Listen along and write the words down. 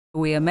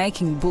We are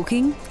making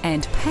booking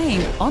and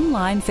paying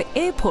online for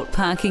airport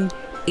parking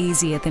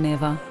easier than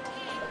ever.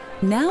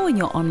 Now when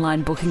your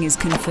online booking is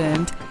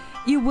confirmed,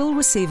 you will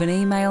receive an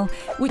email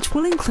which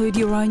will include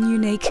your own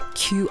unique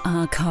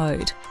QR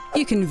code.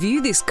 You can view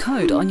this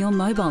code on your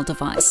mobile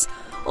device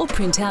or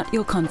print out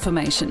your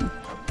confirmation.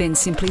 Then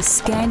simply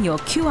scan your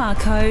QR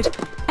code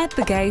at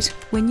the gate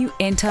when you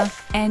enter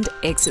and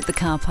exit the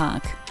car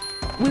park.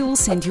 We will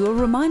send you a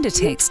reminder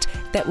text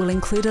that will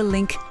include a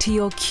link to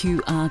your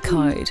QR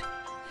code.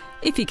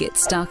 If you get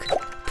stuck,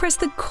 press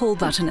the call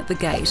button at the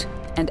gate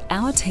and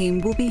our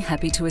team will be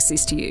happy to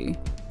assist you.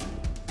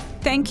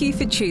 Thank you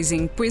for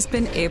choosing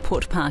Brisbane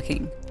Airport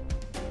Parking.